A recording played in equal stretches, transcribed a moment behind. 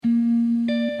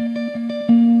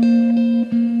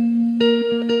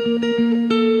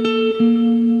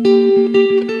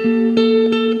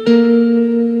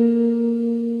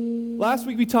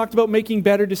we talked about making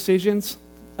better decisions,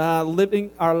 living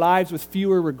our lives with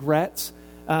fewer regrets.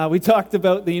 We talked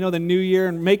about the new year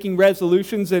and making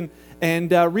resolutions and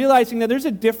realizing that there's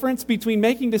a difference between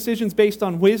making decisions based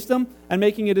on wisdom and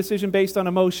making a decision based on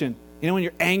emotion. When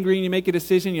you're angry and you make a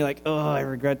decision, you're like, oh, I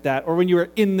regret that. Or when you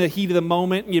were in the heat of the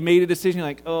moment and you made a decision, you're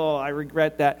like, oh, I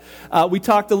regret that. We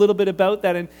talked a little bit about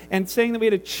that and saying that we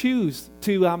had to choose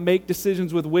to make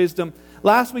decisions with wisdom.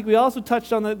 Last week, we also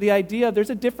touched on the idea of there's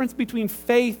a difference between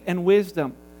faith and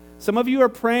wisdom. Some of you are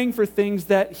praying for things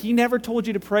that He never told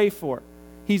you to pray for.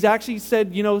 He's actually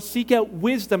said, seek out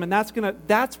wisdom, and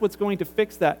that's what's going to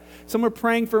fix that. Some are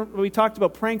praying for, we talked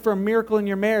about praying for a miracle in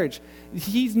your marriage.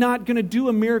 He's not going to do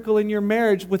a miracle in your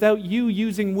marriage without you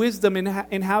using wisdom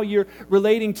in how you're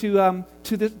relating to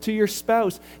your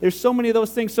spouse. There's so many of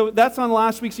those things. So that's on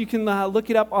last week, so you can look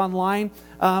it up online.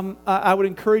 I would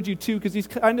encourage you to, because these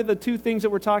kind of the two things that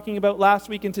we're talking about last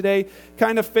week and today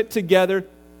kind of fit together.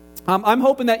 I'm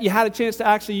hoping that you had a chance to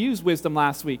actually use wisdom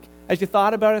last week. As you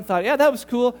thought about it and thought, yeah, that was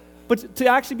cool, but to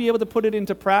actually be able to put it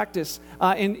into practice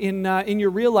in your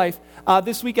real life.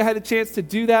 This week I had a chance to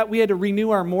do that. We had to renew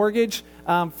our mortgage.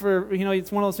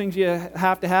 It's one of those things you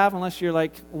have to have unless you're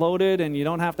like loaded and you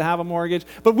don't have to have a mortgage.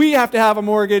 But we have to have a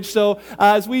mortgage. So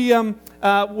as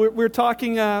we're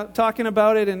talking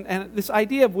about it and this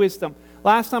idea of wisdom.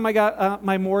 Last time I got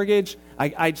my mortgage,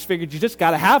 I just figured you just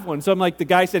got to have one. So I'm like, the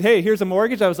guy said, hey, here's a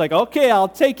mortgage. I was like, okay, I'll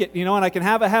take it, and I can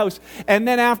have a house. And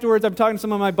then afterwards, I'm talking to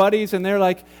some of my buddies, and they're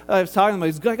like, I was talking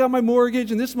to them, I got my mortgage,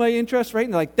 and this is my interest rate.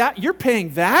 And they're like, that, you're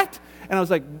paying that? And I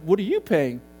was like, what are you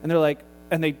paying? And they're like,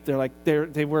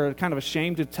 they were kind of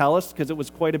ashamed to tell us because it was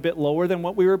quite a bit lower than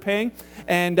what we were paying.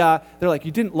 And they're like,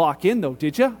 you didn't lock in though,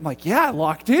 did you? I'm like, yeah, I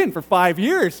locked in for 5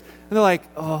 years. And they're like,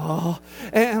 oh.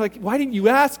 And I'm like, why didn't you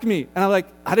ask me? And I'm like,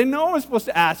 I didn't know I was supposed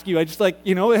to ask you. I just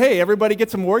hey, everybody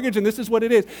gets a mortgage and this is what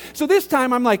it is. So this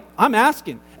time I'm like, I'm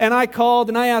asking. And I called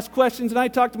and I asked questions and I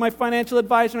talked to my financial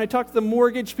advisor and I talked to the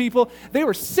mortgage people. They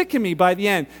were sick of me by the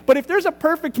end. But if there's a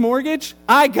perfect mortgage,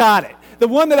 I got it. The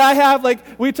one that I have,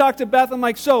 we talked to Beth, I'm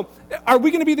like, so are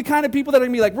we going to be the kind of people that are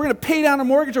going to be like, we're going to pay down a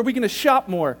mortgage or are we going to shop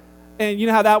more? And you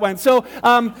know how that went. So,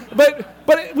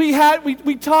 but we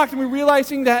talked and we were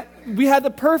realizing that we had the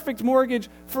perfect mortgage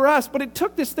for us. But it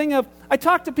took this thing of, I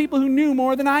talked to people who knew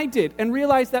more than I did and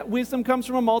realized that wisdom comes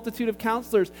from a multitude of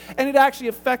counselors. And it actually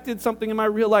affected something in my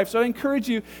real life. So I encourage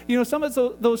you, some of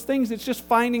those things, it's just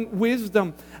finding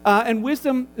wisdom. And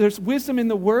wisdom, there's wisdom in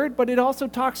the Word, but it also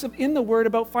talks in the Word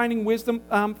about finding wisdom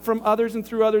from others and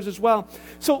through others as well.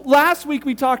 So last week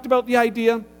we talked about the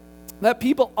idea that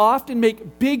people often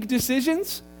make big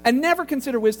decisions and never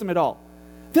consider wisdom at all.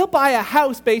 They'll buy a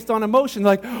house based on emotion,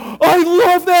 like, oh, I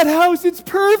love that house, it's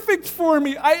perfect for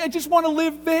me, I just want to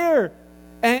live there.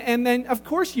 And then, of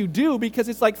course you do, because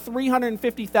it's like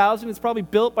 $350,000, it's probably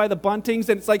built by the Buntings,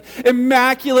 and it's like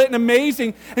immaculate and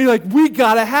amazing, and you're like, we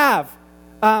gotta have.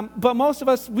 But most of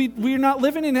us, we're not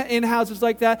living in houses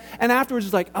like that, and afterwards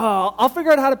it's like, oh, I'll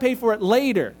figure out how to pay for it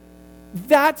later.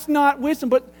 That's not wisdom,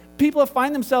 but people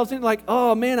find themselves in like,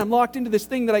 oh man, I'm locked into this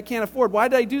thing that I can't afford. Why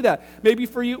did I do that? Maybe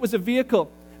for you it was a vehicle.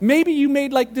 Maybe you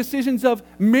made decisions of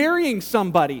marrying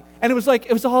somebody, and it was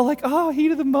all like, oh,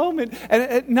 heat of the moment,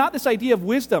 and not this idea of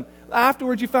wisdom.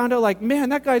 Afterwards, you found out man,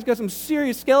 that guy's got some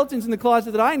serious skeletons in the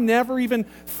closet that I never even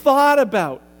thought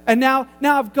about. And now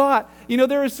I've got,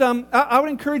 there is some. I would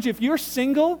encourage you, if you're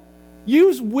single,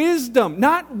 use wisdom,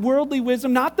 not worldly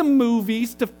wisdom, not the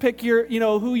movies to pick your,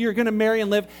 who you're going to marry and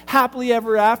live happily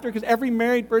ever after, because every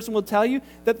married person will tell you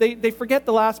that they forget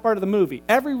the last part of the movie.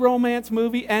 Every romance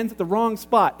movie ends at the wrong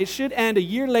spot. It should end a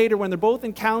year later when they're both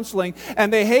in counseling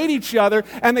and they hate each other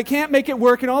and they can't make it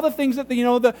work and all the things that,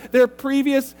 their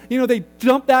previous, they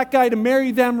dump that guy to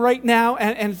marry them right now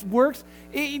and it works.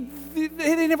 They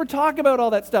never talk about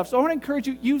all that stuff. So I want to encourage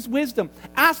you, use wisdom.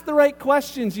 Ask the right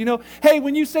questions. Hey,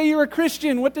 when you say you're a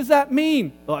Christian, what does that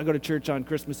mean? Oh, I go to church on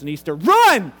Christmas and Easter.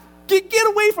 Run! Get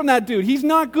away from that dude. He's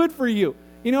not good for you.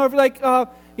 If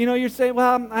you're you're saying,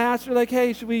 well, I asked her,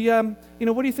 hey, should we, what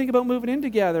do you think about moving in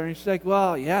together? And she's like,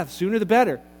 well, yeah, the sooner the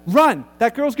better. Run!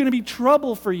 That girl's going to be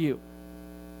trouble for you.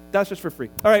 That's just for free.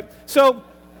 All right, so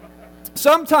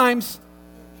sometimes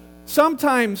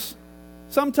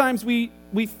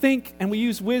we think and we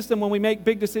use wisdom when we make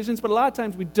big decisions, but a lot of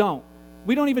times we don't.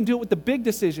 We don't even do it with the big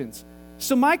decisions.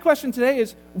 So my question today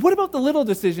is, what about the little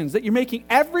decisions that you're making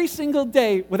every single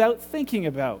day without thinking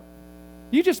about?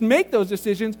 You just make those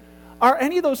decisions. Are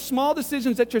any of those small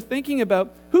decisions that you're thinking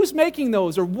about, who's making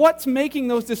those or what's making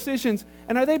those decisions?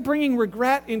 And are they bringing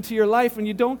regret into your life when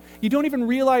you don't even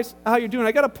realize how you're doing?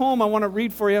 I got a poem I want to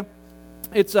read for you.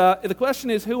 It's the question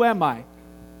is, who am I?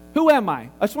 Who am I?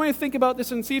 I just want you to think about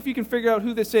this and see if you can figure out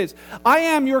who this is. I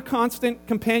am your constant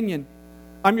companion.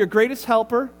 I'm your greatest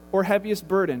helper or heaviest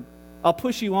burden. I'll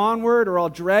push you onward or I'll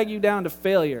drag you down to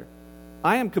failure.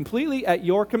 I am completely at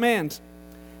your command.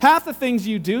 Half the things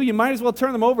you do, you might as well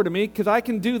turn them over to me because I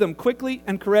can do them quickly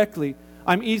and correctly.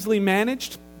 I'm easily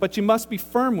managed, but you must be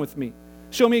firm with me.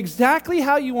 Show me exactly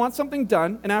how you want something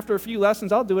done, and after a few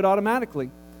lessons, I'll do it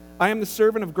automatically. I am the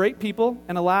servant of great people,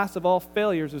 and alas, of all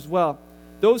failures as well.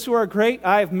 Those who are great,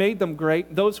 I have made them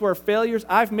great. Those who are failures,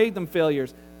 I've made them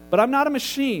failures. But I'm not a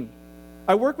machine.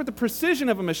 I work with the precision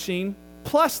of a machine,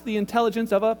 plus the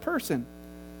intelligence of a person.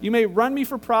 You may run me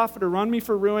for profit or run me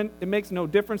for ruin. It makes no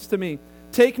difference to me.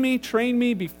 Take me, train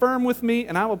me, be firm with me,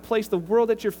 and I will place the world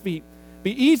at your feet.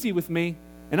 Be easy with me,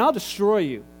 and I'll destroy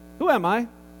you. Who am I?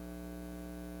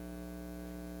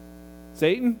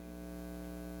 Satan?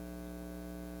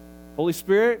 Holy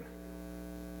Spirit?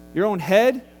 Your own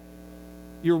head?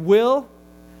 Your will?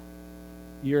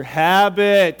 Your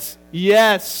habit.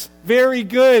 Yes, very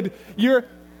good. Your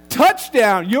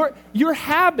touchdown. Your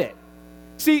habit.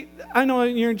 See, I know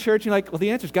you're in church and you're like, well,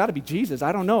 the answer's got to be Jesus.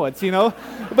 I don't know. It's,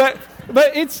 but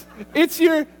it's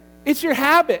your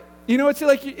habit. It's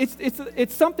like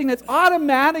it's something that's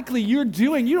automatically you're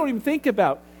doing. You don't even think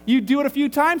about. You do it a few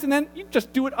times and then you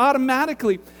just do it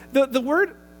automatically. The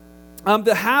word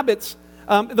habits.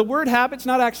 The word habit's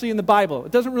not actually in the Bible.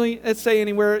 It doesn't really say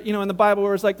anywhere, in the Bible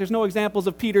where it's like there's no examples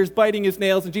of Peter's biting his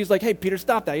nails and Jesus like, hey, Peter,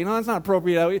 stop that. That's not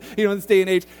appropriate, in this day and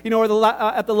age. Or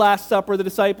at the Last Supper, the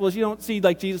disciples, you don't see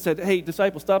like Jesus said, hey,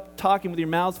 disciples, stop talking with your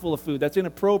mouths full of food. That's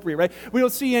inappropriate, right? We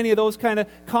don't see any of those kind of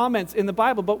comments in the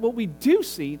Bible. But what we do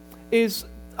see is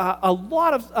a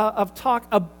lot of talk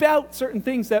about certain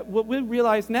things that what we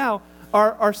realize now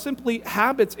are simply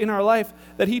habits in our life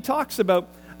that he talks about.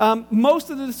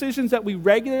 Most of the decisions that we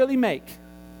regularly make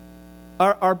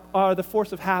are the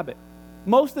force of habit.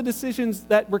 Most of the decisions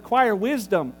that require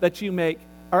wisdom that you make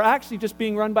are actually just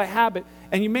being run by habit,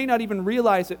 and you may not even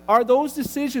realize it. Are those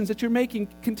decisions that you're making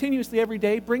continuously every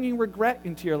day bringing regret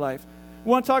into your life? We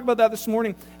want to talk about that this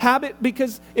morning. Habit,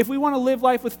 because if we want to live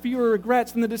life with fewer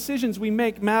regrets, then the decisions we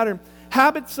make matter.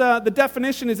 Habits, the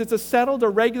definition is it's a settled or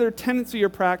regular tendency or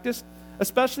practice,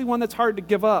 especially one that's hard to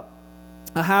give up.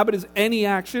 A habit is any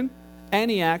action,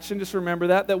 just remember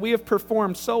that we have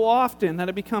performed so often that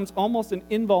it becomes almost an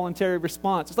involuntary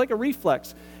response. It's like a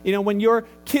reflex. When your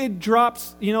kid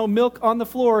drops, milk on the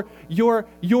floor, your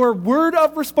word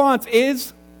of response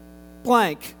is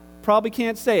blank. Probably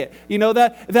can't say it.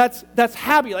 That's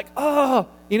habit. Like, oh,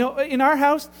 in our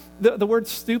house, the word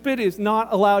stupid is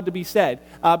not allowed to be said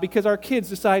because our kids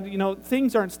decide,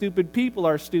 things aren't stupid, people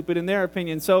are stupid in their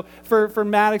opinion. So for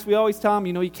Maddox, we always tell him,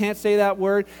 you can't say that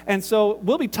word. And so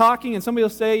we'll be talking and somebody will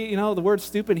say, the word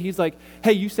stupid. And he's like,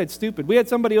 hey, you said stupid. We had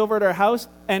somebody over at our house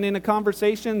and in a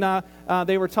conversation,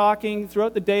 they were talking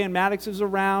throughout the day and Maddox was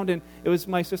around and it was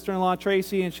my sister-in-law,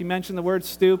 Tracy, and she mentioned the word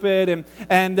stupid.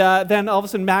 And then all of a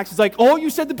sudden Max is like, oh, you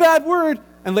said the bad word.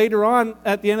 And later on,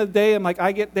 at the end of the day,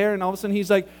 I get there, and all of a sudden he's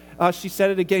like, she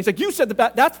said it again. He's like, you said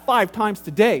that's 5 times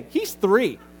today. He's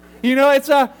 3.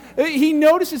 He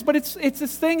notices, but it's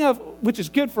this thing of, which is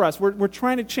good for us. We're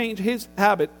trying to change his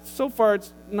habit. So far,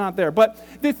 it's not there. But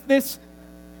this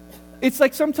it's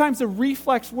like sometimes the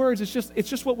reflex words, it's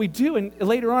just what we do, and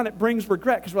later on it brings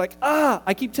regret, because we're like,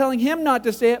 I keep telling him not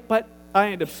to say it, but I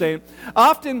end up saying it.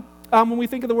 Often, when we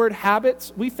think of the word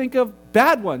habits, we think of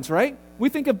bad ones, right? We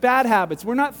think of bad habits.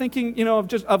 We're not thinking,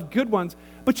 of good ones.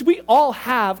 But we all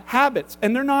have habits,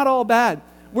 and they're not all bad.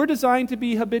 We're designed to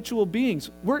be habitual beings.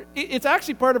 It's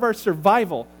actually part of our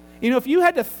survival. If you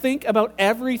had to think about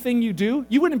everything you do,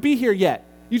 you wouldn't be here yet.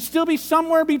 You'd still be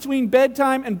somewhere between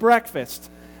bedtime and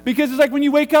breakfast. Because it's like when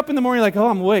you wake up in the morning, like, oh,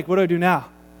 I'm awake. What do I do now?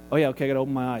 Oh, yeah, okay, I got to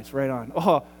open my eyes. Right on.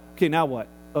 Oh, okay, now what?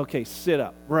 Okay, sit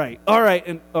up. Right. All right.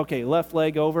 And okay, left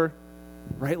leg over,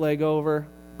 right leg over.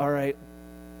 All right.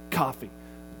 Coffee.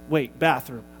 Wait,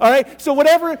 bathroom. All right? So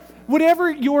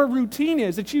whatever your routine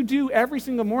is that you do every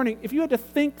single morning, if you had to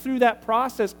think through that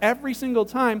process every single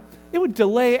time, it would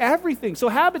delay everything. So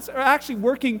habits are actually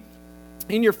working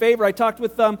in your favor. I talked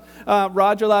with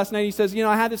Roger last night. He says,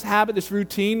 I had this habit, this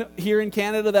routine here in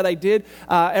Canada that I did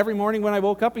every morning when I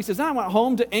woke up. He says, I went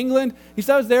home to England. He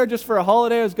said I was there just for a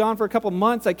holiday. I was gone for a couple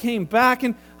months. I came back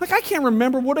and I can't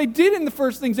remember what I did in the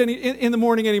first things in the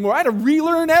morning anymore. I had to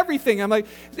relearn everything. I'm like,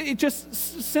 it just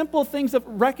simple things of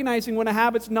recognizing when a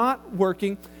habit's not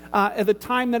working at the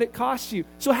time that it costs you.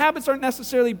 So habits aren't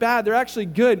necessarily bad. They're actually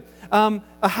good.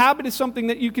 A habit is something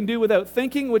that you can do without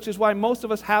thinking, which is why most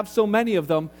of us have so many of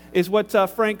them, is what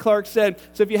Frank Clark said.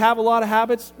 So if you have a lot of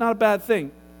habits, not a bad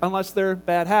thing. unless they're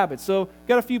bad habits. So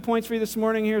got a few points for you this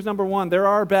morning. Here's number one. There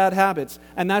are bad habits,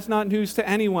 and that's not news to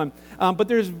anyone. But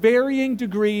there's varying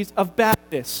degrees of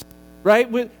badness, right?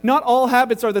 Not all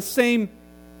habits are the same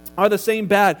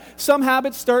bad. Some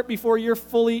habits start before you're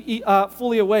fully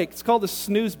awake. It's called the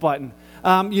snooze button.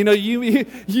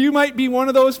 You might be one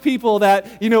of those people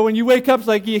that, when you wake up, it's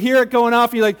like you hear it going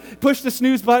off, you like push the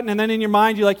snooze button, and then in your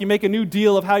mind, you make a new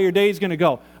deal of how your day is going to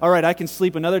go. All right, I can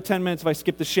sleep another 10 minutes if I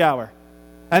skip the shower.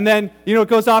 And then, it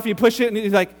goes off, you push it, and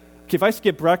it's like, okay, if I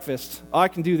skip breakfast, I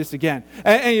can do this again.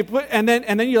 And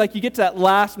then you get to that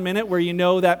last minute where you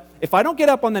know that if I don't get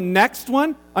up on the next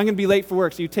one, I'm going to be late for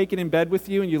work. So you take it in bed with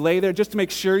you and you lay there just to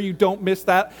make sure you don't miss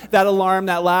that alarm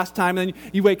that last time. And then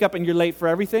you wake up and you're late for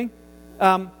everything.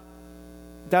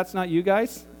 That's not you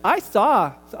guys. I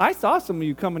saw some of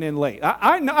you coming in late.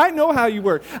 I know how you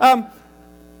work.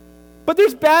 But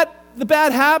the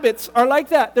bad habits are like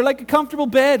that. They're like a comfortable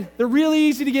bed. They're really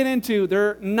easy to get into.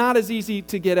 They're not as easy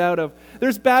to get out of.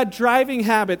 There's bad driving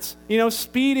habits,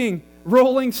 speeding,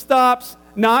 rolling stops,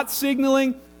 not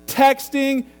signaling,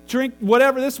 texting, drink,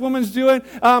 whatever this woman's doing.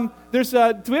 There's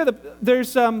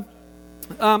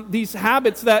these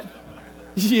habits that,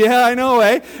 yeah, I know,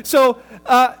 eh? So,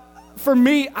 for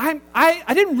me,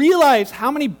 I didn't realize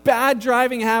how many bad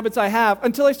driving habits I have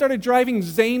until I started driving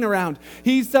Zane around.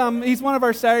 He's one of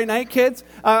our Saturday night kids.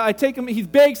 I take him. He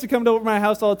begs to come over to my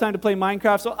house all the time to play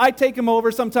Minecraft. So I take him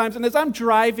over sometimes. And as I'm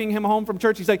driving him home from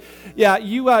church, he's like, "Yeah,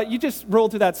 you just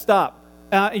rolled through that stop.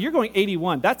 You're going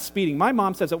 81. That's speeding. My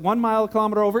mom says that 1 mile a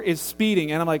kilometer over is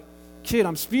speeding." And I'm like, "Kid,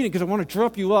 I'm speeding because I want to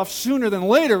drop you off sooner than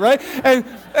later, right?" And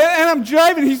I'm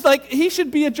driving. He's like, he should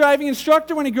be a driving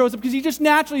instructor when he grows up because he just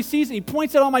naturally sees it. He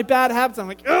points out all my bad habits. I'm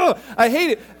like, "Ugh, I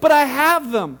hate it." But I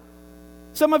have them.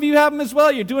 Some of you have them as well.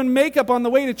 You're doing makeup on the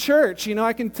way to church.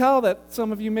 I can tell that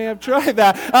some of you may have tried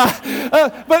that.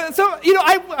 But so,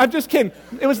 I'm just kidding.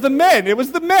 It was the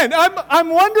men. I'm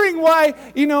wondering why,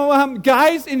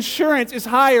 guys' insurance is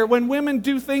higher when women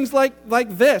do things like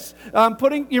this.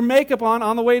 Putting your makeup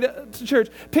on the way to church.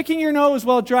 Picking your nose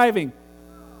while driving.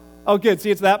 Oh, good. See,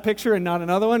 it's that picture and not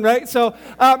another one, right? So,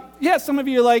 some of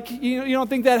you are like, you don't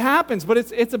think that happens, but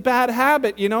it's a bad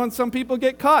habit, and some people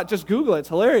get caught. Just Google it. It's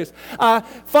hilarious.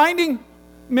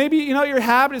 Maybe, your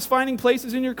habit is finding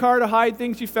places in your car to hide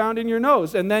things you found in your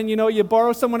nose, and then, you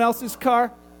borrow someone else's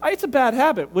car. It's a bad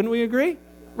habit. Wouldn't we agree?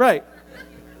 Right.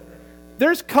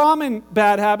 There's common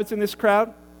bad habits in this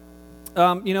crowd.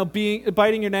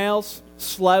 Biting your nails,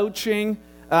 slouching,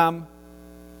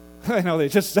 I know they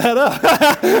just set up.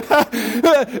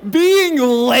 Being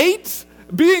late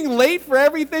for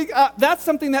everything, that's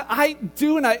something that I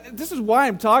do, and this is why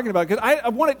I'm talking about, because I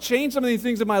want to change some of these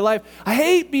things in my life. I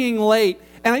hate being late,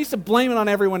 and I used to blame it on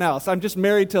everyone else. I'm just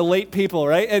married to late people,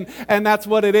 right? And that's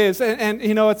what it is. And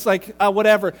it's like,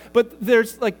 whatever. But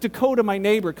there's like Dakota, my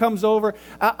neighbor, comes over.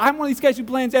 I'm one of these guys who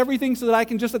plans everything so that I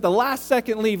can just at the last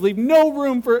second leave no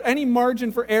room for any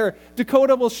margin for error.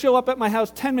 Dakota will show up at my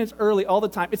house 10 minutes early all the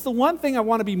time. It's the one thing I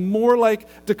want to be more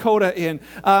like Dakota in.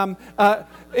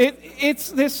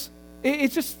 It's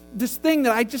just this thing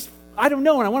that I don't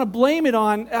know, and I want to blame it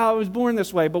on how I was born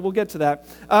this way, but we'll get to that.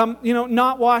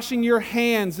 Not washing your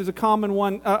hands is a common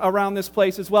one around this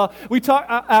place as well. We talk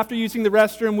after using the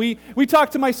restroom. We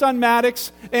talk to my son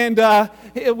Maddox, and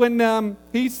when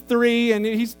he's 3 and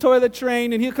he's toilet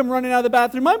trained, and he'll come running out of the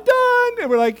bathroom. "I'm done," and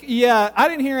we're like, "Yeah, I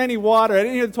didn't hear any water. I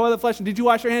didn't hear the toilet flushing. Did you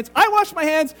wash your hands?" "I washed my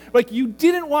hands." We're like, "You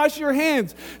didn't wash your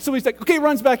hands." So he's like, "Okay,"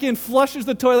 runs back in, flushes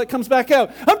the toilet, comes back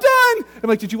out. "I'm done." I'm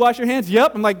like, "Did you wash your hands?"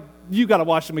 "Yep." I'm like, "You got to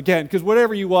wash them again because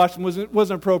whatever you washed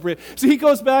wasn't appropriate." So he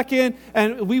goes back in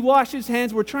and we wash his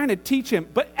hands. We're trying to teach him,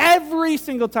 but every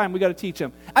single time we got to teach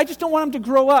him. I just don't want him to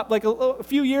grow up. Like a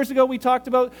few years ago, we talked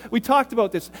about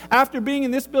this. After being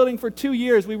in this building for 2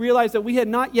 years, we realized that we had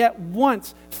not yet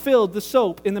once filled the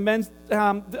soap in the men's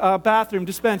bathroom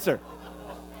dispenser.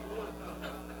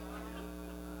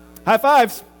 High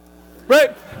fives,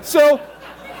 right? So.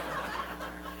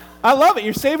 I love it.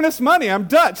 You're saving us money. I'm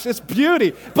Dutch. It's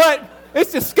beauty. But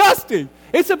it's disgusting.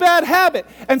 It's a bad habit.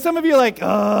 And some of you are like,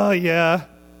 "Oh, yeah.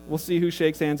 We'll see who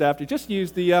shakes hands after." Just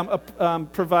use the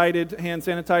provided hand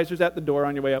sanitizers at the door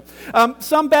on your way out.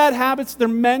 Some bad habits, they're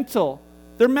mental.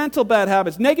 They're mental bad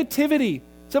habits. Negativity.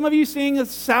 Some of you seeing the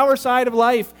sour side of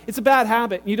life. It's a bad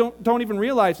habit. And you don't even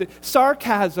realize it.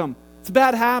 Sarcasm. It's a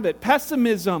bad habit.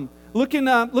 Pessimism. Looking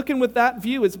with that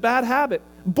view. It's a bad habit.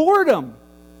 Boredom.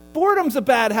 Boredom's a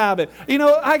bad habit.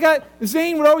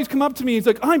 Zane would always come up to me. He's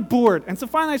like, "I'm bored." And so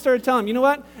finally I started telling him, "You know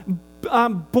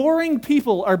what? Boring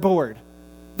people are bored."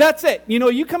 That's it.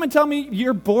 You come and tell me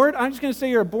you're bored, I'm just going to say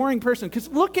you're a boring person. Because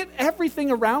look at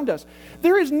everything around us.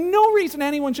 There is no reason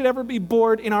anyone should ever be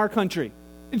bored in our country.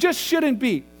 It just shouldn't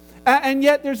be. And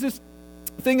yet there's this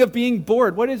thing of being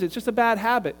bored. What is it? It's just a bad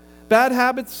habit. Bad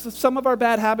habits, some of our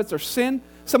bad habits are sin.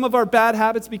 Some of our bad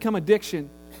habits become addiction.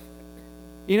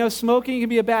 Smoking can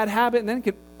be a bad habit and then it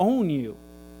can own you.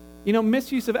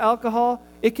 Misuse of alcohol,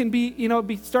 it can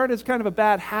be started as kind of a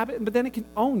bad habit, but then it can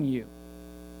own you.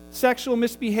 Sexual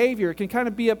misbehavior, it can kind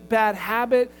of be a bad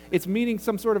habit. It's meeting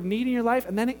some sort of need in your life,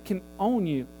 and then it can own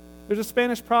you. There's a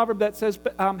Spanish proverb that says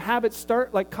habits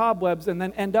start like cobwebs and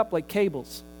then end up like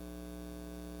cables.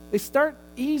 They start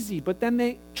easy, but then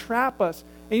they trap us.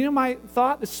 And my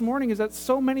thought this morning is that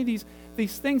so many of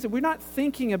these things that we're not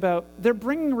thinking about, they're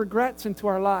bringing regrets into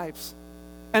our lives.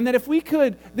 And that if we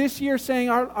could, this year, saying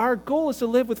our goal is to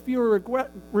live with fewer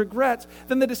regrets,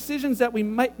 then the decisions that we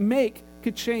might make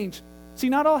could change. See,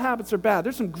 not all habits are bad.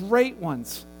 There's some great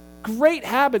ones. Great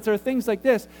habits are things like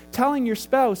this. Telling your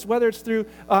spouse, whether it's through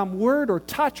word or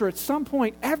touch or at some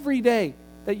point every day,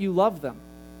 that you love them.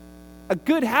 A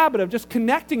good habit of just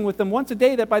connecting with them once a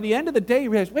day, that by the end of the day you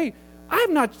realize, wait, I have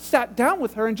not sat down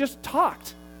with her and just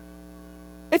talked.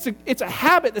 It's a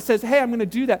habit that says, hey, I'm going to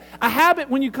do that. A habit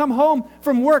when you come home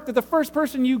from work that the first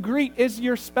person you greet is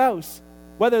your spouse,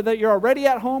 whether that you're already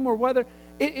at home or whether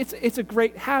it's a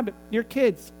great habit. Your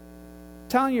kids,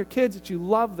 telling your kids that you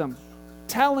love them,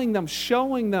 telling them,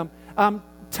 showing them,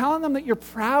 telling them that you're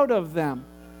proud of them,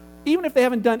 even if they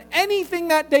haven't done anything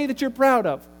that day that you're proud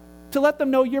of, to let them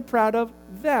know you're proud of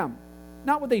them.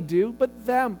 Not what they do, but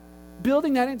them.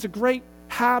 Building that in, it's a great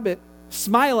habit.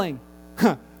 Smiling.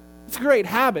 It's a great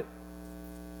habit.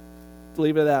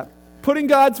 Leave it at that. Putting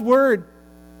God's word,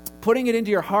 putting it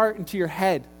into your heart, into your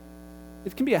head.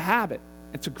 It can be a habit.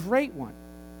 It's a great one.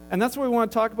 And that's what we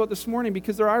want to talk about this morning,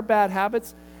 because there are bad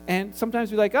habits, and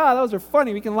sometimes we're like, those are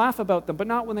funny. We can laugh about them, but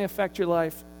not when they affect your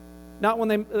life. Not when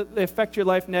they affect your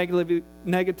life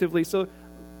negatively. So a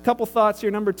couple thoughts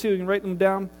here. Number 2, you can write them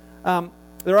down.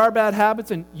 There are bad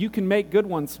habits, and you can make good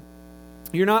ones.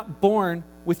 You're not born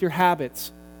with your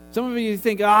habits. Some of you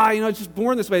think, it's just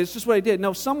born this way. It's just what I did.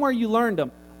 No, somewhere you learned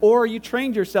them, or you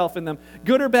trained yourself in them.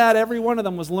 Good or bad, every one of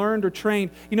them was learned or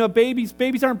trained.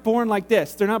 Babies aren't born like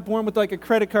this. They're not born with like a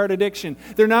credit card addiction.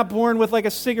 They're not born with like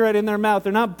a cigarette in their mouth.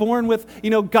 They're not born with,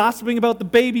 gossiping about the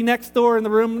baby next door in the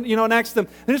room, next to them.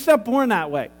 They're just not born that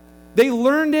way. They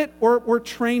learned it or were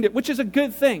trained it, which is a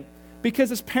good thing.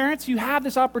 Because as parents, you have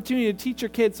this opportunity to teach your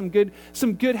kids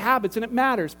some good habits, and it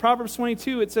matters. Proverbs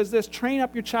 22, it says this: train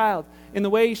up your child in the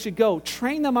way he should go.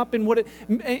 Train them up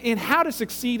in how to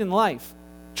succeed in life.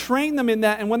 Train them in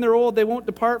that, and when they're old, they won't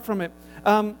depart from it.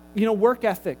 Work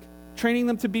ethic, training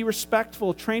them to be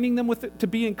respectful, training them to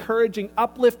be encouraging,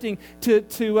 uplifting,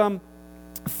 to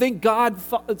think God's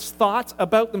thoughts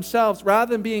about themselves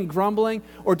rather than being grumbling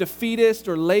or defeatist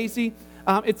or lazy.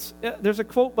 There's a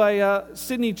quote by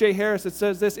Sidney J. Harris that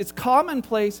says this: it's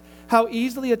commonplace how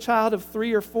easily a child of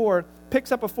 3 or 4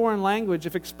 picks up a foreign language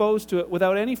if exposed to it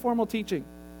without any formal teaching.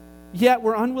 Yet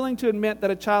we're unwilling to admit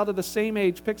that a child of the same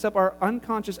age picks up our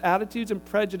unconscious attitudes and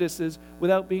prejudices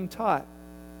without being taught.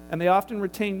 And they often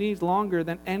retain these longer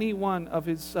than any one of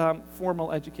his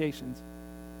formal educations.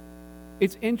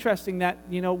 It's interesting that,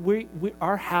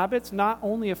 our habits not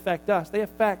only affect us, they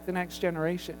affect the next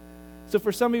generation. So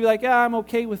for some of you, I'm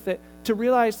okay with it, to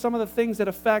realize some of the things that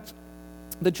affect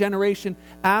the generation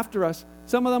after us.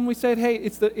 Some of them we said, hey,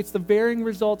 it's the varying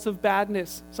results of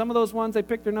badness. Some of those ones, they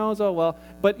pick their nose, oh well.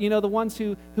 But the ones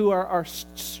who are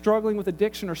struggling with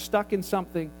addiction or stuck in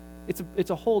something, it's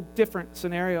a whole different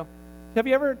scenario. Have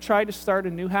you ever tried to start a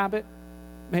new habit?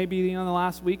 Maybe in the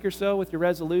last week or so with your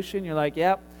resolution, you're like,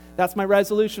 yep, that's my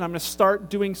resolution. I'm going to start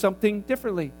doing something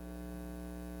differently.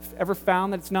 Ever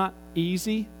found that it's not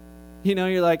easy?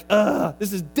 You're like,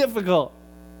 this is difficult.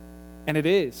 And it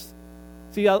is.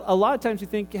 See, a lot of times you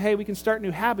think, hey, we can start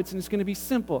new habits and it's going to be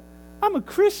simple. I'm a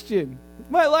Christian.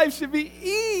 My life should be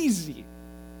easy.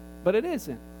 But it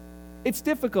isn't. It's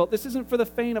difficult. This isn't for the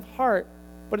faint of heart,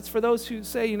 but it's for those who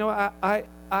say,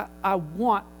 I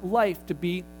want life to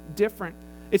be different.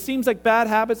 It seems like bad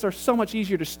habits are so much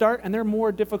easier to start and they're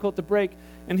more difficult to break.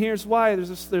 And here's why.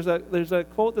 There's a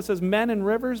quote that says, men and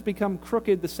rivers become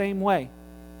crooked the same way.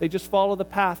 They just follow the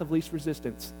path of least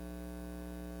resistance.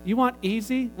 You want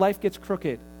easy, life gets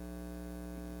crooked.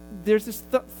 There's this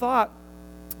thought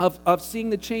of seeing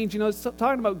the change.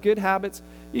 Talking about good habits,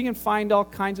 You can find all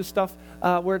kinds of stuff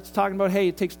where it's talking about, hey,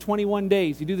 it takes 21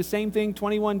 days. You do the same thing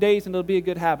 21 days and it'll be a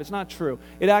good habit. It's not true.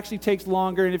 It actually takes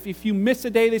longer. And if you miss a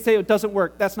day, they say it doesn't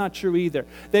work. That's not true either.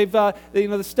 They've,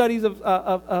 the studies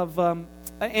of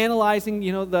analyzing,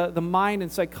 the mind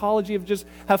and psychology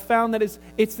have found that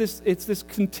it's this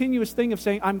continuous thing of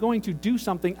saying, I'm going to do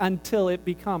something until it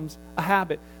becomes a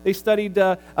habit. They studied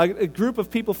a group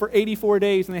of people for 84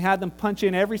 days, and they had them punch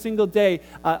in every single day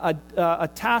a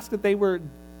task that they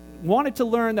wanted to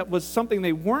learn that was something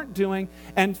they weren't doing,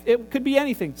 and it could be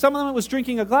anything. Some of them it was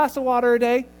drinking a glass of water a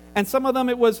day, and some of them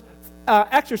it was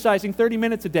exercising 30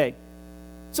 minutes a day.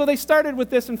 So they started with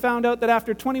this and found out that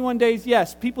after 21 days,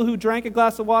 yes, people who drank a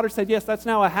glass of water said, yes, that's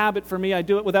now a habit for me. I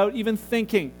do it without even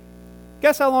thinking.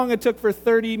 Guess how long it took for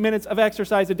 30 minutes of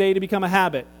exercise a day to become a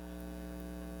habit?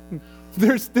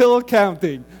 They're still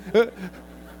counting.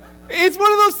 It's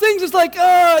one of those things, it's like,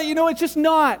 it's just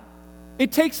not.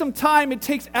 It takes some time, it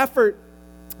takes effort.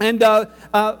 And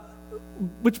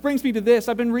which brings me to this.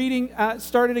 I've been reading,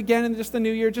 started again in just the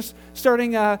new year, just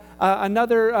starting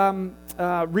another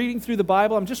reading through the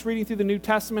Bible. I'm just reading through the New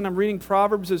Testament. I'm reading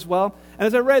Proverbs as well. And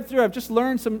as I read through, I've just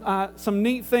learned some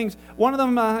neat things. One of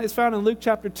them is found in Luke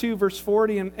chapter 2, verse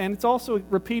 40, and it's also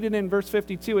repeated in verse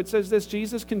 52. It says this: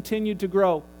 Jesus continued to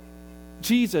grow.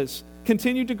 Jesus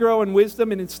continued to grow in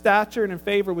wisdom and in stature and in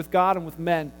favor with God and with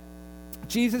men.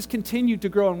 Jesus continued to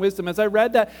grow in wisdom. As I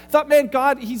read that, I thought, man,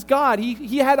 God, he's God.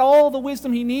 He had all the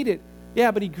wisdom he needed.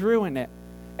 Yeah, but he grew in it.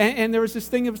 And there was this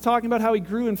thing that was talking about how he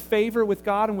grew in favor with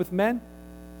God and with men.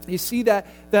 You see that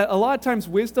a lot of times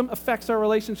wisdom affects our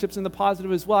relationships in the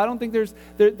positive as well. I don't think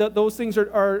those things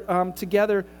are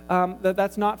together,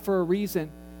 that's not for a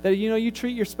reason. That, you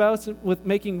treat your spouse with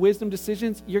making wisdom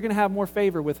decisions, you're going to have more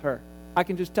favor with her. I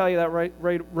can just tell you that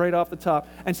right off the top.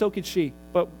 And so could she,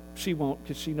 but she won't,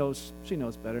 because she knows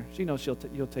better. She knows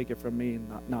you'll take it from me and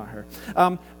not her.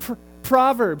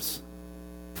 Proverbs,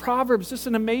 just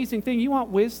an amazing thing. You want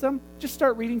wisdom? Just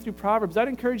start reading through Proverbs. I'd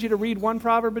encourage you to read one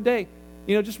proverb a day.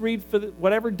 Just read for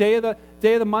whatever day of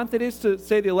the month it is, to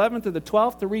say the 11th or the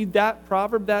 12th, to read that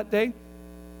proverb that day.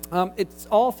 It's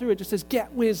all through. It just says,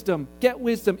 get wisdom. Get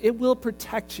wisdom. It will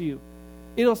protect you.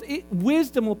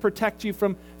 Wisdom will protect you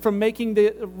from making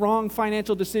the wrong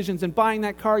financial decisions and buying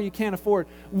that car you can't afford.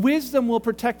 Wisdom will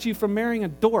protect you from marrying a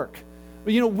dork.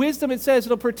 Wisdom, it says,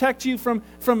 it'll protect you from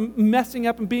messing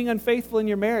up and being unfaithful in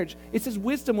your marriage. It says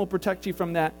wisdom will protect you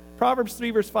from that. Proverbs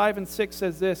 3, verse 5 and 6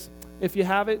 says this. If you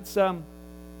have it,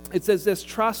 it says this: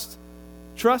 trust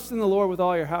in the Lord with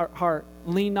all your heart.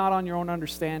 Lean not on your own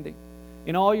understanding.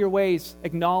 In all your ways,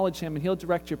 acknowledge him, and he'll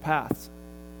direct your paths.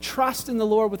 Trust in the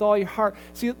Lord with all your heart.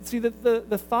 See,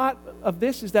 the thought of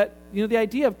this is that, the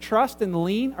idea of trust and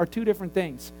lean are two different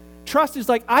things. Trust is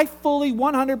like, I fully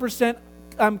 100%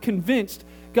 I'm convinced,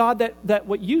 God, that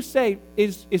what you say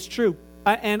is true.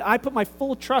 And I put my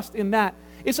full trust in that.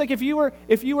 It's like if you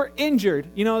were injured,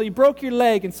 you broke your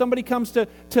leg and somebody comes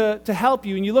to help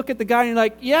you, and you look at the guy and you're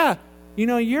like, yeah,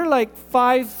 you're like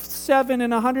 5'7"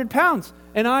 and 100 pounds,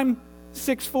 and I'm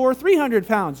 6'4", 300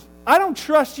 pounds. I don't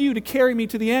trust you to carry me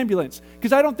to the ambulance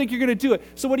because I don't think you're going to do it.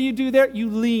 So what do you do there? You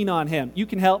lean on him. You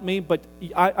can help me, but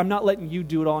I'm not letting you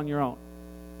do it all on your own.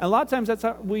 And a lot of times that's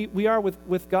how we are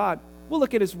with God. We'll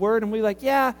look at his word and we're like,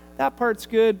 yeah, that part's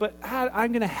good, but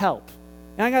I'm going to help.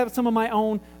 And I got some of my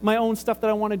own stuff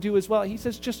that I want to do as well. He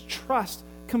says, just trust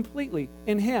completely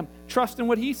in him. Trust in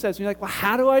what he says. And you're like, well,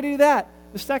 how do I do that?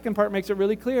 The second part makes it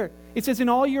really clear. It says, in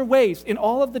all your ways, in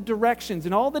all of the directions,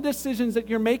 in all the decisions that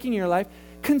you're making in your life,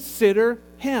 consider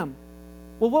him.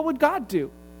 Well, what would God do?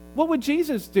 What would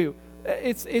Jesus do?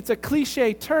 It's a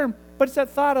cliche term, but it's that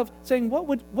thought of saying, what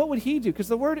would he do? Because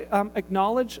the word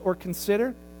acknowledge or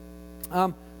consider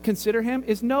him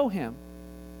is know him.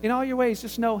 In all your ways,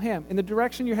 just know him. In the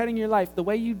direction you're heading in your life, the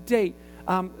way you date,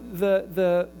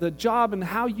 the job and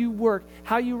how you work,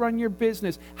 how you run your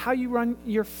business, how you run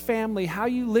your family, how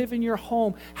you live in your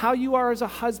home, how you are as a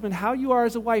husband, how you are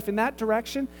as a wife, in that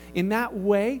direction, in that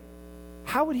way,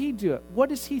 how would he do it? What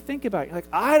does he think about it? You're like,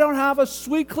 I don't have a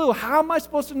sweet clue. How am I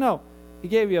supposed to know? He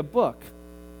gave you a book.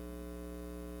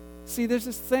 See, there's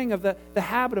this thing of the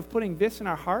habit of putting this in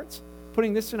our hearts,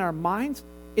 putting this in our minds.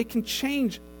 It can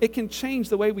change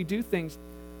the way we do things.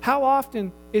 How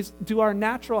often do our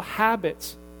natural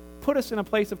habits put us in a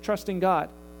place of trusting God?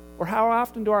 Or how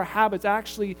often do our habits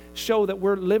actually show that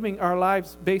we're living our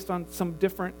lives based on some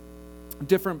different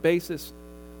basis?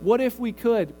 What if we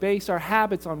could base our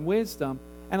habits on wisdom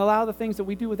and allow the things that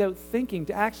we do without thinking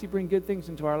to actually bring good things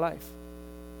into our life?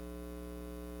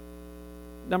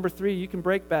 Number 3, you can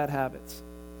break bad habits.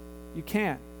 You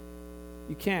can.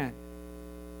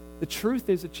 The truth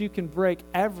is that you can break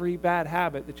every bad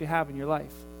habit that you have in your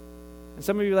life. And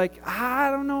some of you are like,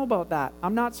 I don't know about that.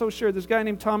 I'm not so sure. There's a guy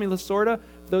named Tommy Lasorda.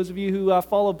 For those of you who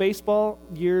follow baseball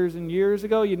years and years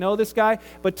ago, you know this guy.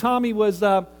 But Tommy was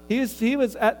he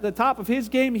was at the top of his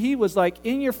game. He was like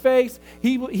in your face.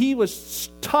 He was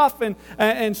tough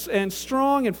and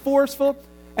strong and forceful.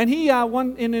 And he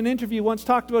in an interview once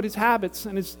talked about his habits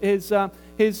and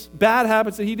his bad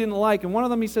habits that he didn't like. And one of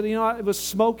them, he said, it was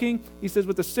smoking. He says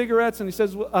with the cigarettes, and he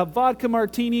says vodka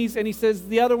martinis, and he says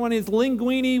the other one is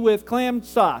linguine with clam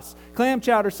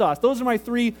chowder sauce. Those are my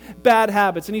 3 bad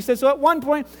habits. And he says, so at one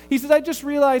point, he says, I just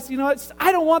realized,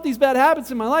 I don't want these bad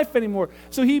habits in my life anymore.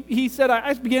 So he said,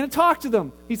 I began to talk to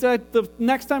them. He said, the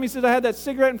next time he said I had that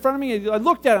cigarette in front of me, I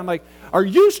looked at him like, are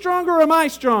you stronger or am I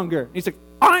stronger? And he's like,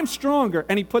 I'm stronger.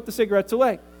 And he put the cigarettes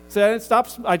away. So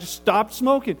I just stopped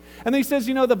smoking. And then he says,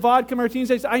 the vodka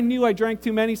martinis, I knew I drank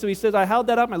too many. So he says, I held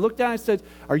that up and I looked down and I said,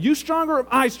 are you stronger or am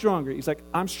I stronger? He's like,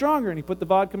 I'm stronger. And he put the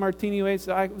vodka martini away.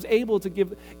 So I was able to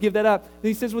give that up. And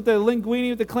he says, with the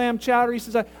linguine, with the clam chowder, he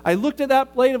says, I looked at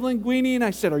that plate of linguine and I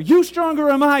said, are you stronger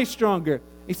or am I stronger?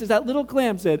 He says, that little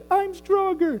clam said, I'm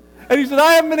stronger. And he said,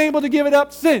 I haven't been able to give it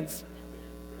up since.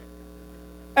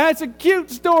 And it's a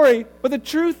cute story, but the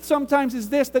truth sometimes is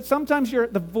this, that sometimes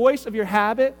the voice of your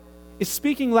habit is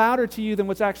speaking louder to you than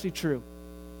what's actually true.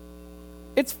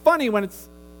 It's funny when it's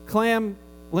clam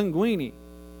linguine.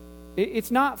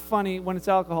 It's not funny when it's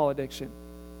alcohol addiction.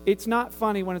 It's not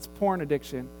funny when it's porn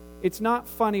addiction. It's not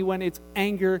funny when it's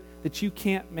anger that you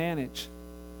can't manage.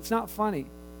 It's not funny.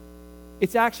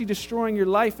 It's actually destroying your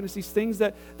life, and it's these things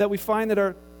that we find that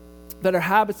are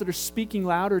habits that are speaking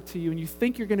louder to you, and you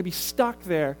think you're going to be stuck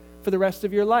there for the rest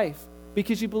of your life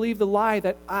because you believe the lie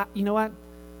that,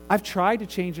 I've tried to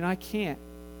change and I can't.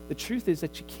 The truth is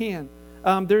that you can.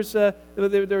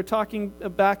 They were talking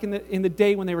back in the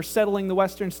day when they were settling the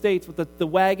western states with the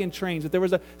wagon trains, that there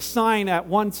was a sign at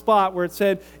one spot where it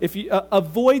said, if you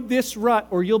avoid this rut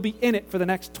or you'll be in it for the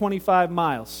next 25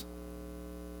 miles.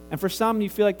 And for some, you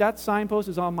feel like that signpost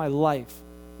is on my life.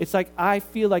 It's like I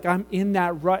feel like I'm in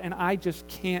that rut and I just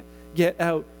can't get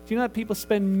out. Do you know that people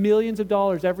spend millions of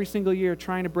dollars every single year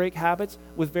trying to break habits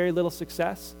with very little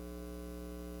success?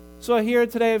 So here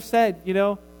today I've said,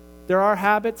 there are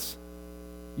habits.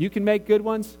 You can make good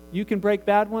ones. You can break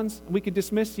bad ones. And we can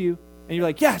dismiss you. And you're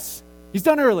like, yes, he's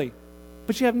done early.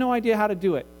 But you have no idea how to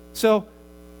do it. So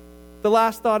the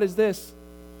last thought is this.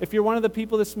 If you're one of the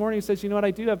people this morning who says,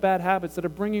 I do have bad habits that are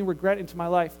bringing regret into my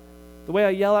life. The way I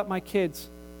yell at my kids.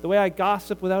 The way I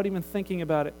gossip without even thinking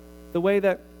about it. The way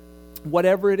that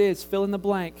whatever it is, fill in the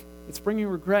blank, it's bringing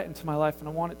regret into my life and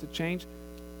I want it to change.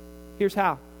 Here's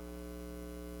how.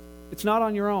 It's not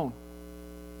on your own.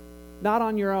 Not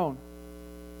on your own.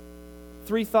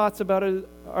 3 thoughts about it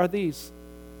are these.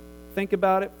 Think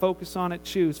about it, focus on it,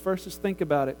 choose. First is think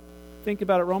about it. Think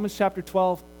about it. Romans chapter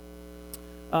 12.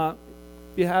 If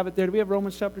you have it there, do we have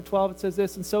Romans chapter 12? It says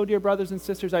this, and so, dear brothers and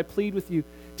sisters, I plead with you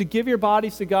to give your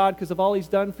bodies to God because of all He's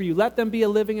done for you. Let them be a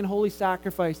living and holy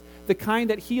sacrifice, the kind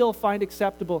that He'll find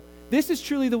acceptable. This is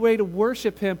truly the way to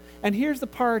worship Him. And here's the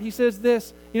part. He says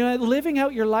this, living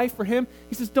out your life for Him,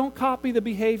 He says, don't copy the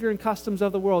behavior and customs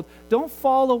of the world. Don't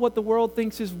follow what the world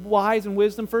thinks is wise and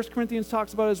wisdom. 1 Corinthians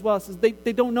talks about it as well. It says they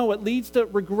don't know. It leads to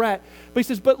regret. But he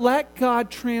says, but let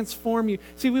God transform you.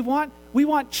 See, we want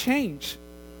change.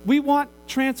 We want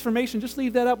transformation. Just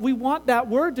leave that up. We want that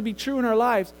word to be true in our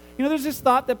lives. There's this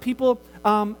thought that people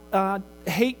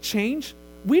hate change.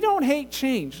 We don't hate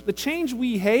change. The change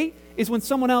we hate is when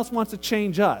someone else wants to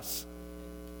change us.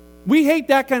 We hate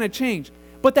that kind of change.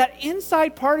 But that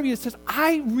inside part of you that says,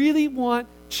 I really want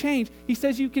change. He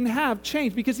says you can have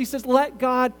change because he says, let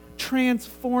God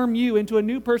transform you into a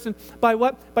new person by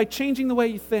what? By changing the way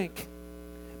you think.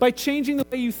 By changing the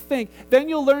way you think. Then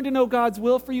you'll learn to know God's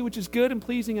will for you, which is good and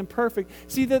pleasing and perfect.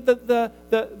 See, the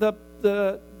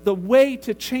way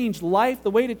to change life,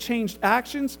 the way to change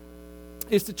actions,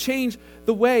 is to change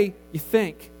the way you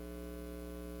think.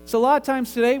 So a lot of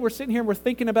times today, we're sitting here and we're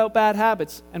thinking about bad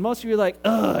habits. And most of you are like,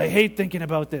 I hate thinking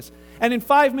about this. And in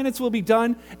 5 minutes we'll be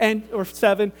done, or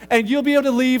 7, and you'll be able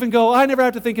to leave and go, I never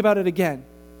have to think about it again.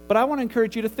 But I want to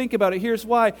encourage you to think about it. Here's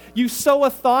why. You sow a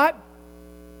thought,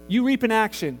 you reap an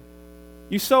action.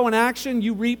 You sow an action,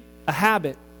 you reap a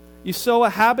habit. You sow a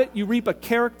habit, you reap a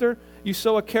character. You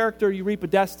sow a character, you reap a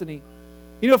destiny.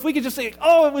 If we could just say,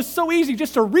 it was so easy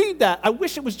just to read that. I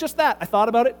wish it was just that. I thought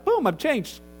about it, boom, I've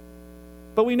changed.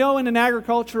 But we know in an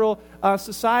agricultural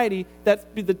society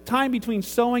that the time between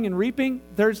sowing and reaping,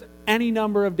 there's any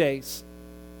number of days.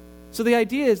 So the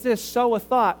idea is this: sow a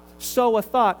thought, sow a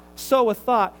thought, sow a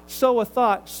thought, sow a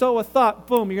thought, sow a thought,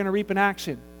 boom, you're going to reap an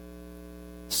action.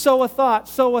 sow a thought,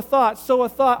 sow a thought, sow a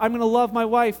thought. I'm going to love my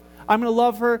wife. I'm going to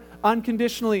love her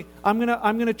unconditionally. I'm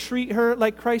going to treat her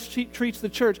like Christ treats the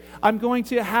church. I'm going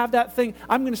to have that thing.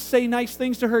 I'm going to say nice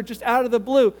things to her just out of the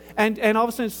blue. And all of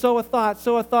a sudden, sow a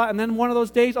thought. And then one of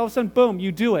those days, all of a sudden, boom,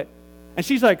 you do it. And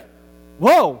she's like,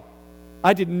 whoa,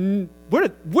 I didn't, who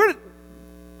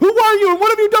are you and what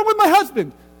have you done with my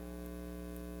husband?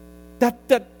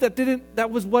 That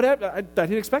was whatever. I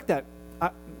didn't expect that.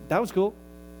 That was cool.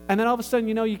 And then all of a sudden,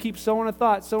 you keep sowing a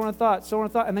thought,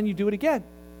 and then you do it again.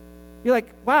 You're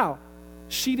like, wow,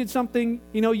 she did something,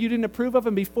 you didn't approve of,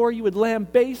 and before you would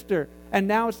lambaste her. And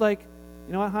now it's like,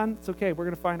 you know what, hon? It's okay. We're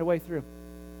going to find a way through.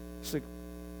 It's like,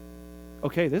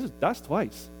 okay, that's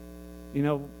twice. I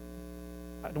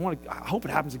hope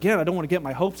it happens again. I don't want to get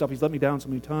my hopes up. He's let me down so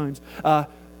many times. But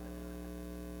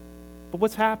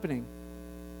what's happening?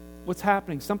 What's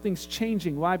happening? Something's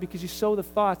changing. Why? Because you sow the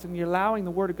thoughts and you're allowing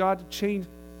the Word of God to change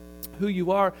who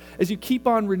you are. As you keep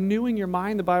on renewing your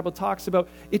mind, the Bible talks about,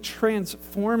 it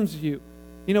transforms you.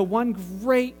 One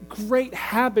great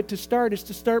habit to start is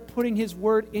to start putting His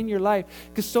Word in your life.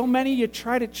 Because so many you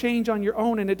try to change on your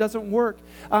own and it doesn't work.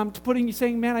 You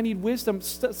saying, man, I need wisdom.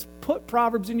 Put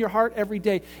Proverbs in your heart every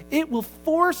day. It will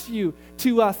force you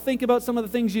to think about some of the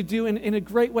things you do in a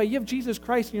great way. You have Jesus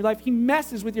Christ in your life. He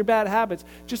messes with your bad habits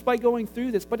just by going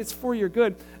through this, but it's for your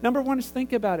good. Number one is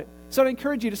think about it. So I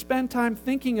encourage you to spend time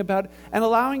thinking about it and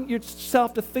allowing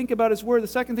yourself to think about His Word. The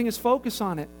second thing is focus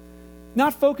on it.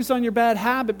 Not focus on your bad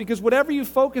habit, because whatever you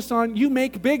focus on, you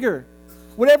make bigger.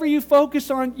 Whatever you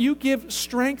focus on, you give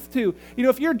strength to.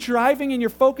 If you're driving and you're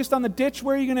focused on the ditch,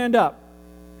 where are you going to end up?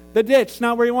 The ditch,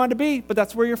 not where you want to be, but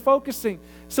that's where you're focusing.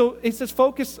 So it says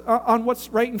focus on what's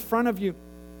right in front of you.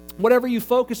 Whatever you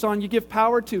focus on, you give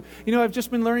power to. I've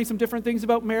just been learning some different things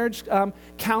about marriage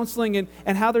counseling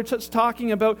and how they're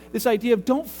talking about this idea of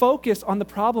don't focus on the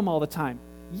problem all the time.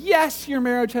 Yes, your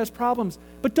marriage has problems,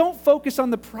 but don't focus on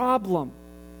the problem.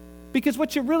 Because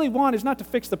what you really want is not to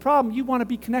fix the problem. You want to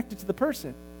be connected to the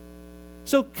person.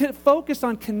 So focus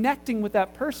on connecting with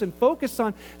that person. Focus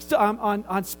on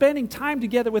spending time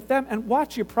together with them and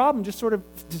watch your problem just sort of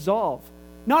dissolve.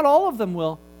 Not all of them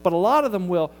will, but a lot of them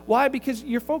will. Why? Because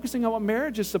you're focusing on what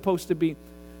marriage is supposed to be.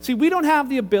 See, we don't have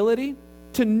the ability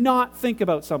to not think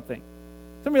about something.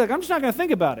 Somebody's like, I'm just not going to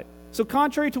think about it. So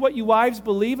contrary to what you wives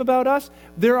believe about us,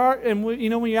 there are, and when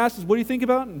you ask us, what do you think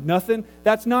about? Nothing.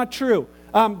 That's not true.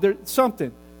 There's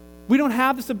something. We don't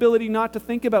have this ability not to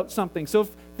think about something. So if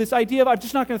this idea of I'm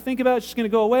just not going to think about it, it's just going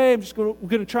to go away, we're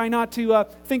going to try not to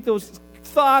think those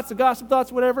thoughts, the gossip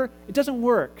thoughts, whatever, it doesn't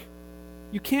work.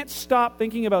 You can't stop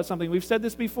thinking about something. We've said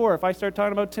this before. If I start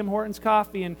talking about Tim Hortons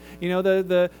coffee and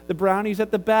the brownies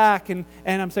at the back, and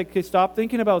I'm saying, okay, stop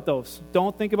thinking about those.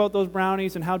 Don't think about those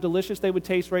brownies and how delicious they would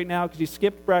taste right now because you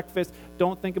skipped breakfast.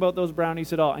 Don't think about those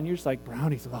brownies at all. And you're just like,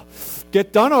 brownies,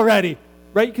 get done already,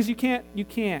 right? Because you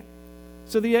can't.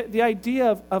 So the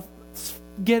idea of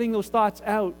getting those thoughts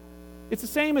out, it's the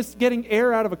same as getting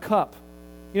air out of a cup.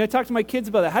 I talk to my kids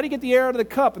about that. How do you get the air out of the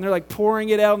cup? And they're like pouring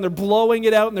it out, and they're blowing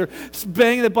it out, and they're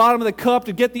banging the bottom of the cup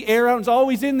to get the air out, and it's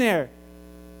always in there.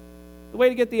 The way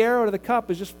to get the air out of the cup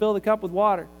is just fill the cup with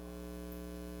water.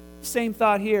 Same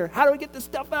thought here. How do I get this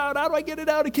stuff out? How do I get it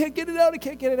out? I can't get it out. I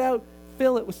can't get it out.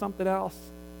 Fill it with something else.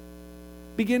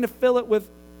 Begin to fill it with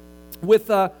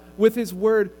His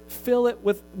Word. Fill it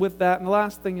with that. And the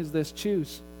last thing is this: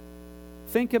 choose.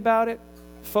 Think about it,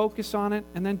 focus on it,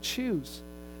 and then choose.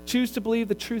 Choose to believe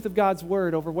the truth of God's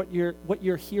Word over what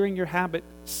you're hearing your habit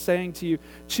saying to you.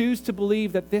 Choose to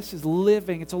believe that this is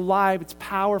living, it's alive, it's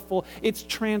powerful, it's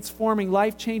transforming,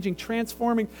 life-changing,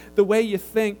 transforming the way you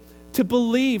think.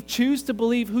 Choose to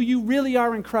believe who you really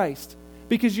are in Christ.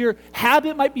 Because your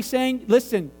habit might be saying,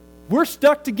 listen, we're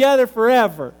stuck together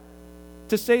forever.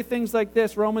 To say things like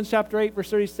this, Romans chapter 8,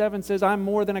 verse 37 says, I'm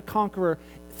more than a conqueror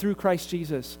through Christ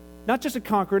Jesus. Not just a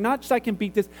conqueror, not just I can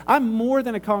beat this. I'm more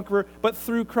than a conqueror, but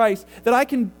through Christ. That I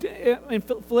can, in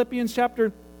Philippians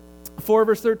chapter 4,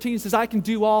 verse 13 says, I can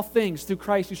do all things through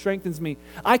Christ who strengthens me.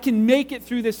 I can make it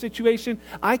through this situation.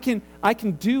 I can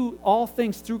do all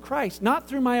things through Christ. Not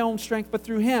through my own strength, but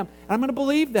through Him. And I'm going to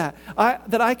believe that.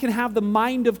 That I can have the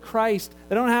mind of Christ.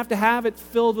 I don't have to have it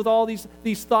filled with all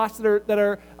these thoughts that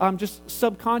are just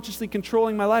subconsciously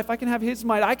controlling my life. I can have His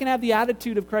mind. I can have the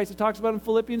attitude of Christ. It talks about in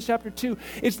Philippians chapter 2.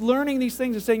 It's learning these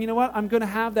things and saying, you know what, I'm going to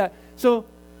have that. So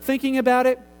thinking about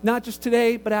it, not just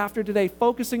today, but after today.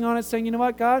 Focusing on it, saying, you know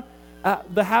what, God,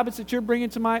 the habits that you're bringing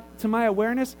to my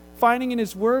awareness, finding in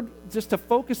His Word just to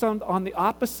focus on the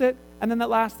opposite. And then that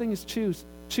last thing is choose.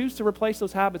 Choose to replace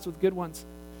those habits with good ones.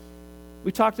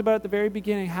 We talked about at the very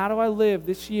beginning, how do I live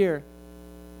this year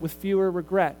with fewer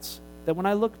regrets? That when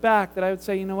I look back, that I would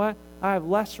say, you know what? I have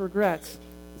less regrets.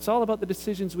 It's all about the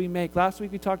decisions we make. Last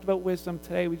week we talked about wisdom.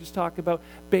 Today we just talked about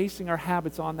basing our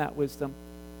habits on that wisdom.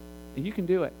 And you can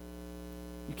do it.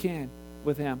 You can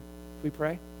with Him. We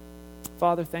pray.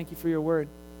 Father, thank you for your word.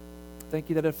 Thank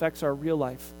you that it affects our real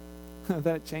life,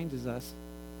 that it changes us.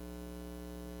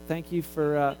 Thank you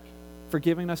for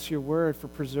giving us your word, for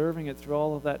preserving it through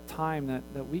all of that time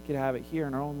that we could have it here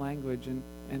in our own language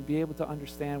and be able to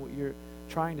understand what you're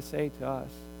trying to say to us.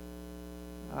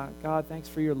 God, thanks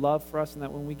for your love for us, and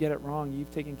that when we get it wrong,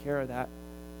 you've taken care of that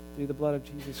through the blood of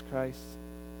Jesus Christ.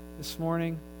 This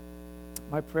morning,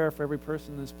 my prayer for every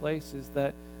person in this place is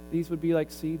that these would be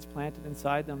like seeds planted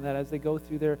inside them, that as they go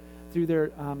through their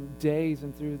days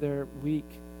and through their week,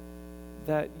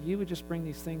 that you would just bring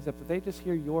these things up, that they just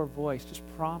hear your voice, just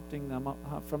prompting them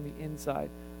from the inside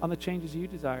on the changes you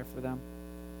desire for them.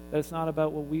 That it's not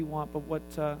about what we want, but what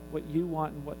you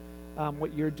want and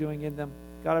what you're doing in them.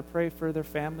 God, I pray for their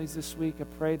families this week. I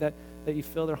pray that you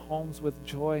fill their homes with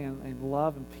joy and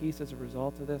love and peace as a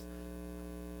result of this.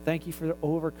 Thank you for the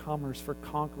overcomers, for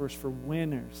conquerors, for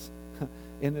winners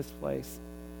in this place.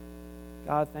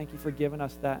 God, thank you for giving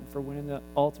us that and for winning the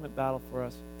ultimate battle for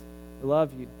us. I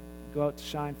love you. Go out to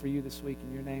shine for you this week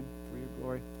in your name, for your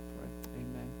glory.